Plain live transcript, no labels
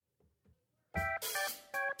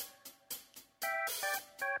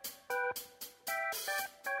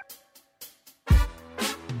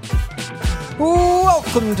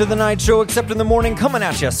Welcome to the night show, except in the morning, coming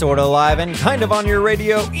at you sort of live and kind of on your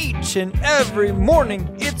radio each and every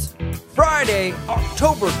morning. It's Friday,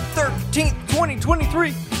 October 13th,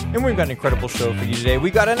 2023, and we've got an incredible show for you today.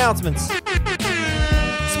 We got announcements,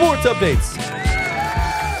 sports updates,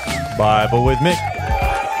 Bible with Mick,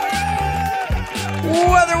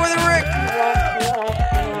 weather with Rick,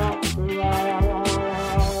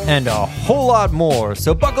 and a whole lot more.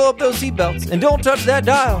 So buckle up those seatbelts and don't touch that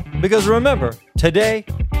dial, because remember, today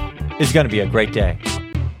is going to be a great day.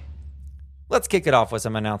 Let's kick it off with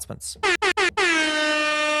some announcements.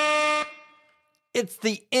 It's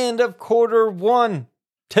the end of quarter one.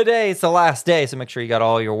 Today is the last day, so make sure you got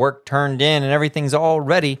all your work turned in and everything's all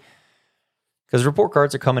ready, because report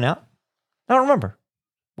cards are coming out. Now remember,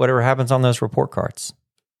 whatever happens on those report cards,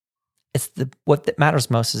 what that matters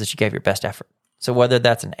most is that you gave your best effort. So whether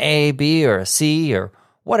that's an A, B, or a C, or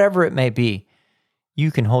whatever it may be, you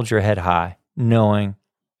can hold your head high knowing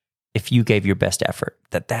if you gave your best effort,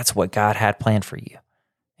 that's what God had planned for you.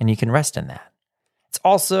 And you can rest in that. It's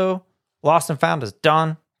also Lost and Found is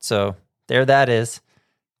done. So there that is.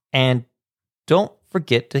 And don't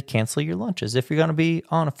forget to cancel your lunches if you're going to be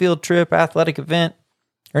on a field trip, athletic event,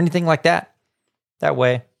 or anything like that. That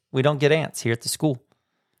way we don't get ants here at the school.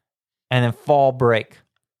 And then fall break.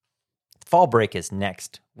 Fall break is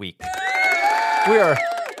next week. We are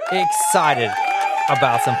excited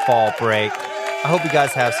about some fall break. I hope you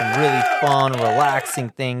guys have some really fun, relaxing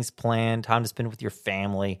things planned, time to spend with your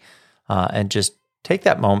family, and just take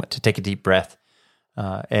that moment to take a deep breath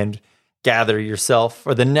and gather yourself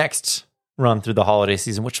for the next run through the holiday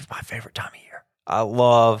season, which is my favorite time of year. I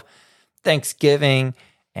love Thanksgiving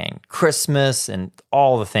and Christmas and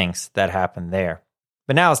all the things that happen there.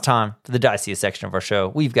 But now it's time for the diciest section of our show.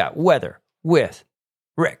 We've got Weather with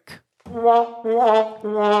Rick.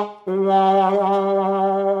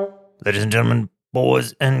 Ladies and gentlemen,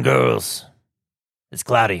 boys and girls, it's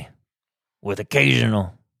cloudy with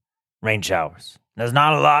occasional rain showers. There's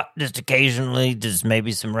not a lot, just occasionally, just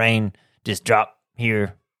maybe some rain, just drop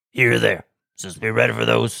here or there. So just be ready for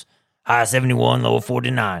those. High 71, low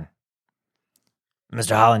 49.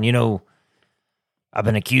 Mr. Holland, I've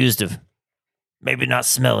been accused of maybe not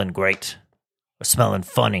smelling great or smelling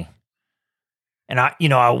funny. And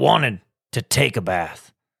I wanted to take a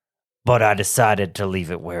bath, but I decided to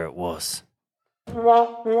leave it where it was. Get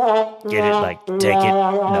it? Take it?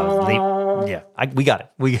 No, leave. Yeah, we got it.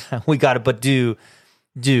 We got it, but do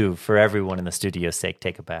for everyone in the studio's sake,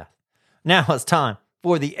 take a bath. Now it's time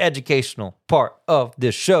for the educational part of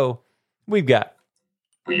this show. We've got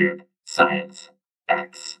Weird Science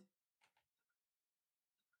X.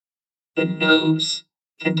 The nose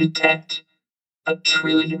can detect 1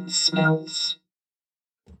 trillion smells.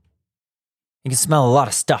 You can smell a lot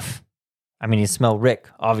of stuff. I mean, you smell Rick,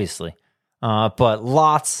 obviously, but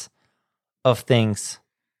lots of things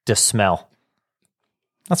to smell.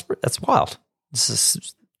 That's wild.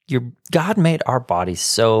 God made our bodies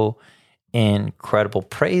so incredible.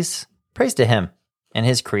 Praise to Him and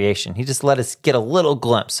His creation. He just let us get a little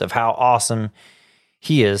glimpse of how awesome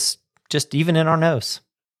He is, just even in our nose.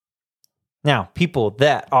 Now, people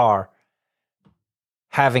that are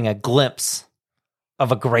having a glimpse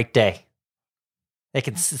of a great day.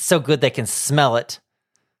 It's so good they can smell it.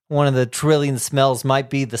 One of the trillion smells might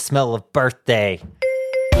be the smell of birthday.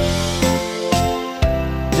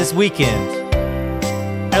 This weekend,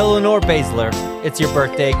 Eleanor Baszler, it's your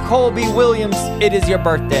birthday. Colby Williams, it is your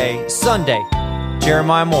birthday. Sunday,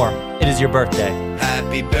 Jeremiah Moore, it is your birthday.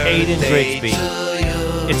 Happy birthday Aiden Grigsby, to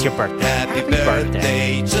you. it's your birthday. Happy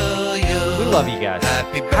birthday to you. We love you guys.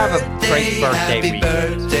 Happy birthday, have a great birthday happy week.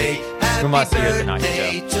 birthday, From us here at the Night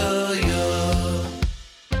birthday Show. to you.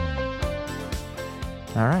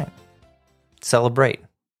 All right. Celebrate.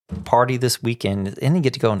 Party this weekend. And you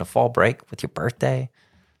get to go into fall break with your birthday.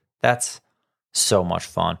 That's so much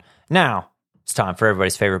fun. Now, it's time for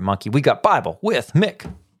everybody's favorite monkey. We got Bible with Mick.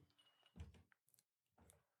 Good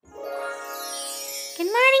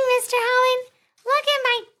morning, Mr. Holland. Look at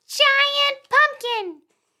my giant pumpkin.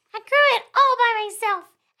 I grew it all by myself.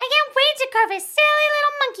 I can't wait to carve a silly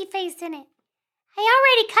little monkey face in it. I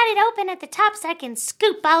already cut it open at the top so I can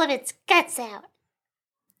scoop all of its guts out.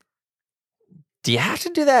 Do you have to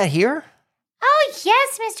do that here? Oh,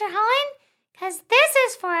 yes, Mr. Holland, because this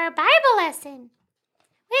is for our Bible lesson.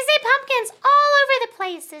 We see pumpkins all over the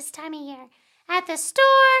place this time of year. At the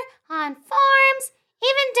store, on farms,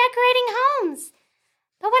 even decorating homes.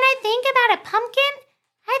 But when I think about a pumpkin,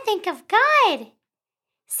 I think of God.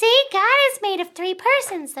 See, God is made of 3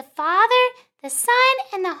 persons, the Father, the Son,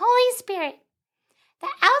 and the Holy Spirit. The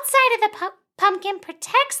outside of the pumpkin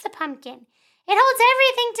protects the pumpkin. It holds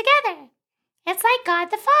everything together. It's like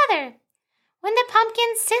God the Father. When the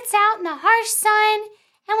pumpkin sits out in the harsh sun,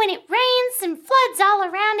 and when it rains and floods all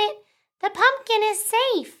around it, the pumpkin is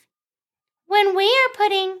safe. When we are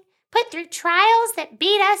put through trials that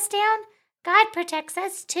beat us down, God protects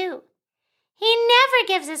us too. He never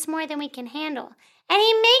gives us more than we can handle, and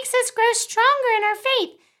He makes us grow stronger in our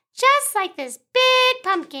faith, just like this big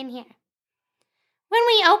pumpkin here. When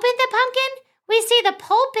we open the pumpkin, we see the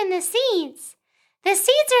pulp and the seeds. The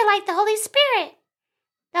seeds are like the Holy Spirit.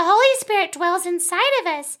 The Holy Spirit dwells inside of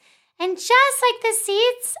us, and just like the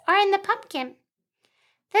seeds are in the pumpkin,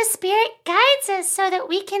 the Spirit guides us so that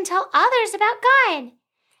we can tell others about God.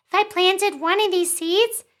 If I planted one of these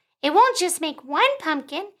seeds, it won't just make one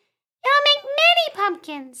pumpkin, it'll make many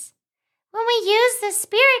pumpkins. When we use the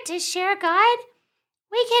Spirit to share God,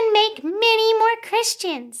 we can make many more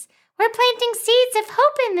Christians. We're planting seeds of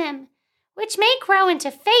hope in them, which may grow into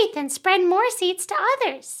faith and spread more seeds to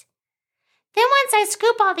others. Then once I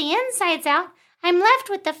scoop all the insides out, I'm left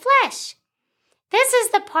with the flesh. This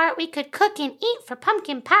is the part we could cook and eat for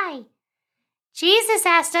pumpkin pie. Jesus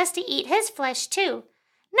asked us to eat His flesh too,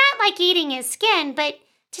 not like eating His skin, but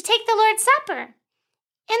to take the Lord's Supper.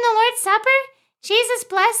 In the Lord's Supper, Jesus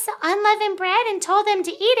blessed the unleavened bread and told them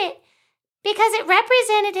to eat it because it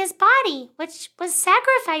represented His body, which was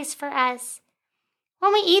sacrificed for us.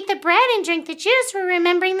 When we eat the bread and drink the juice, we're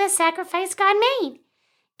remembering the sacrifice God made,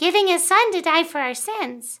 giving His Son to die for our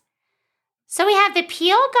sins. So we have the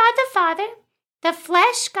peel, God the Father, the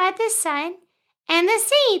flesh, God the Son, and the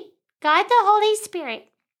seed, God the Holy Spirit.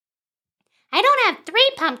 I don't have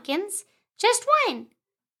 3 pumpkins, just one.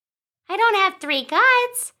 I don't have 3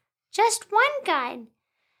 gods, just one God.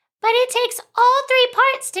 But it takes all 3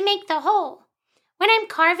 parts to make the whole. When I'm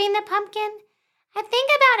carving the pumpkin, I think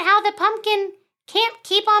about how the pumpkin can't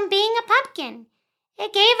keep on being a pumpkin.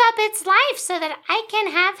 It gave up its life so that I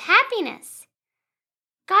can have happiness.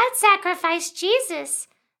 God sacrificed Jesus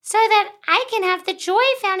so that I can have the joy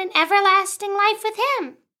found in everlasting life with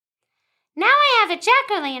Him. Now I have a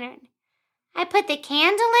jack-o'-lantern. I put the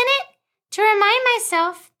candle in it to remind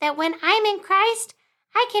myself that when I'm in Christ,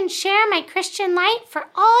 I can share my Christian light for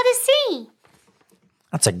all to see.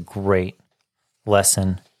 That's a great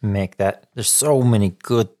lesson, Mick. There's so many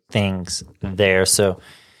good things there. So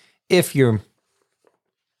if you're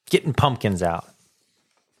getting pumpkins out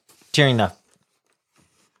during the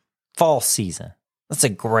fall season, that's a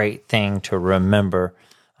great thing to remember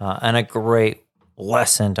and a great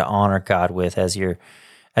lesson to honor God with as you're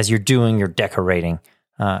doing your decorating,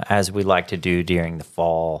 as we like to do during the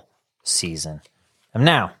fall season. And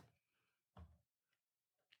now,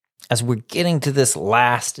 as we're getting to this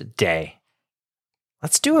last day,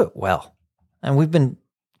 let's do it well. And we've been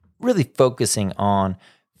really focusing on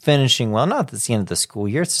finishing well. Not that it's the end of the school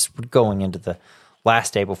year, it's just we're going into the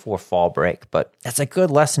last day before fall break, but it's a good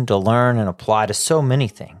lesson to learn and apply to so many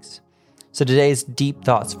things. So today's Deep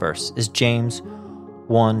Thoughts verse is James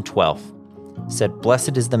 1:12. It said,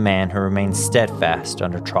 "Blessed is the man who remains steadfast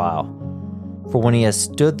under trial, for when he has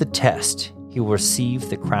stood the test, he will receive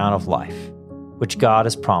the crown of life, which God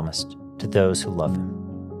has promised to those who love Him."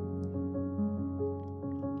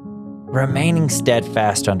 Remaining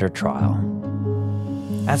steadfast under trial.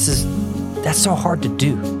 That's so hard to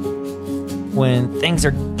do. When things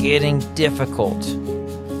are getting difficult,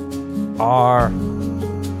 our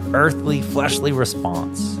earthly, fleshly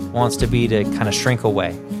response wants to be to kind of shrink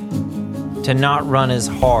away, to not run as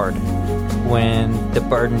hard when the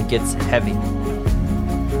burden gets heavy.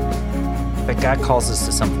 But God calls us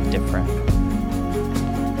to something different.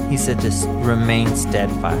 He said to remain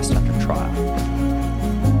steadfast under trial.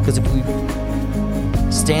 Because if we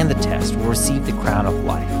stand the test, we'll receive the crown of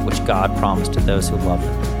life, which God promised to those who love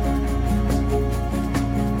Him.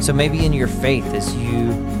 So maybe in your faith, as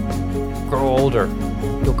you grow older,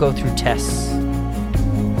 you'll go through tests.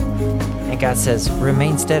 And God says,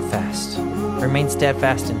 remain steadfast. Remain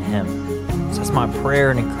steadfast in Him. So that's my prayer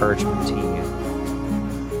and encouragement to you.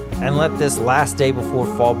 And let this last day before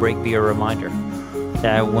fall break be a reminder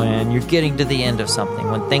that when you're getting to the end of something,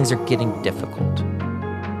 when things are getting difficult,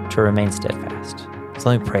 to remain steadfast. So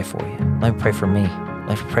let me pray for you. Let me pray for me.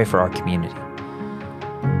 Let me pray for our community.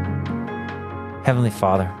 Heavenly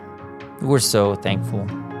Father, we're so thankful.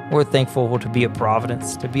 We're thankful to be at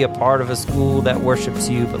Providence, to be a part of a school that worships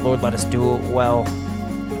You, but Lord, let us do it well.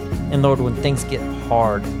 And Lord, when things get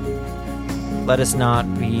hard, let us not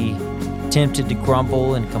be tempted to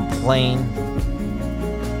grumble and complain,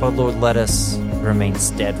 but Lord, let us remain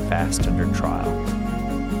steadfast under trial.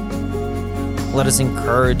 Let us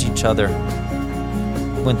encourage each other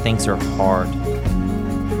when things are hard,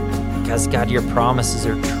 because God, Your promises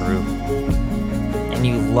are true. And and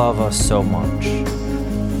you love us so much.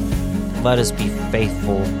 Let us be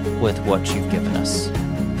faithful with what you've given us.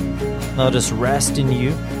 Let us rest in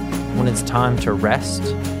you when it's time to rest,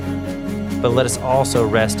 but let us also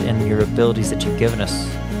rest in your abilities that you've given us,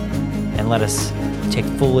 and let us take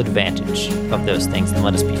full advantage of those things, and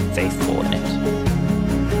let us be faithful in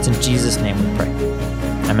it. It's in Jesus' name we pray.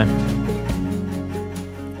 Amen.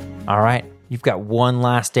 All right, you've got one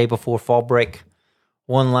last day before fall break.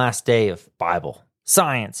 One last day of Bible,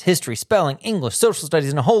 science, history, spelling, English, social studies,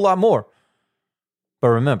 and a whole lot more. But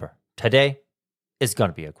remember, today is going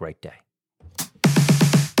to be a great day.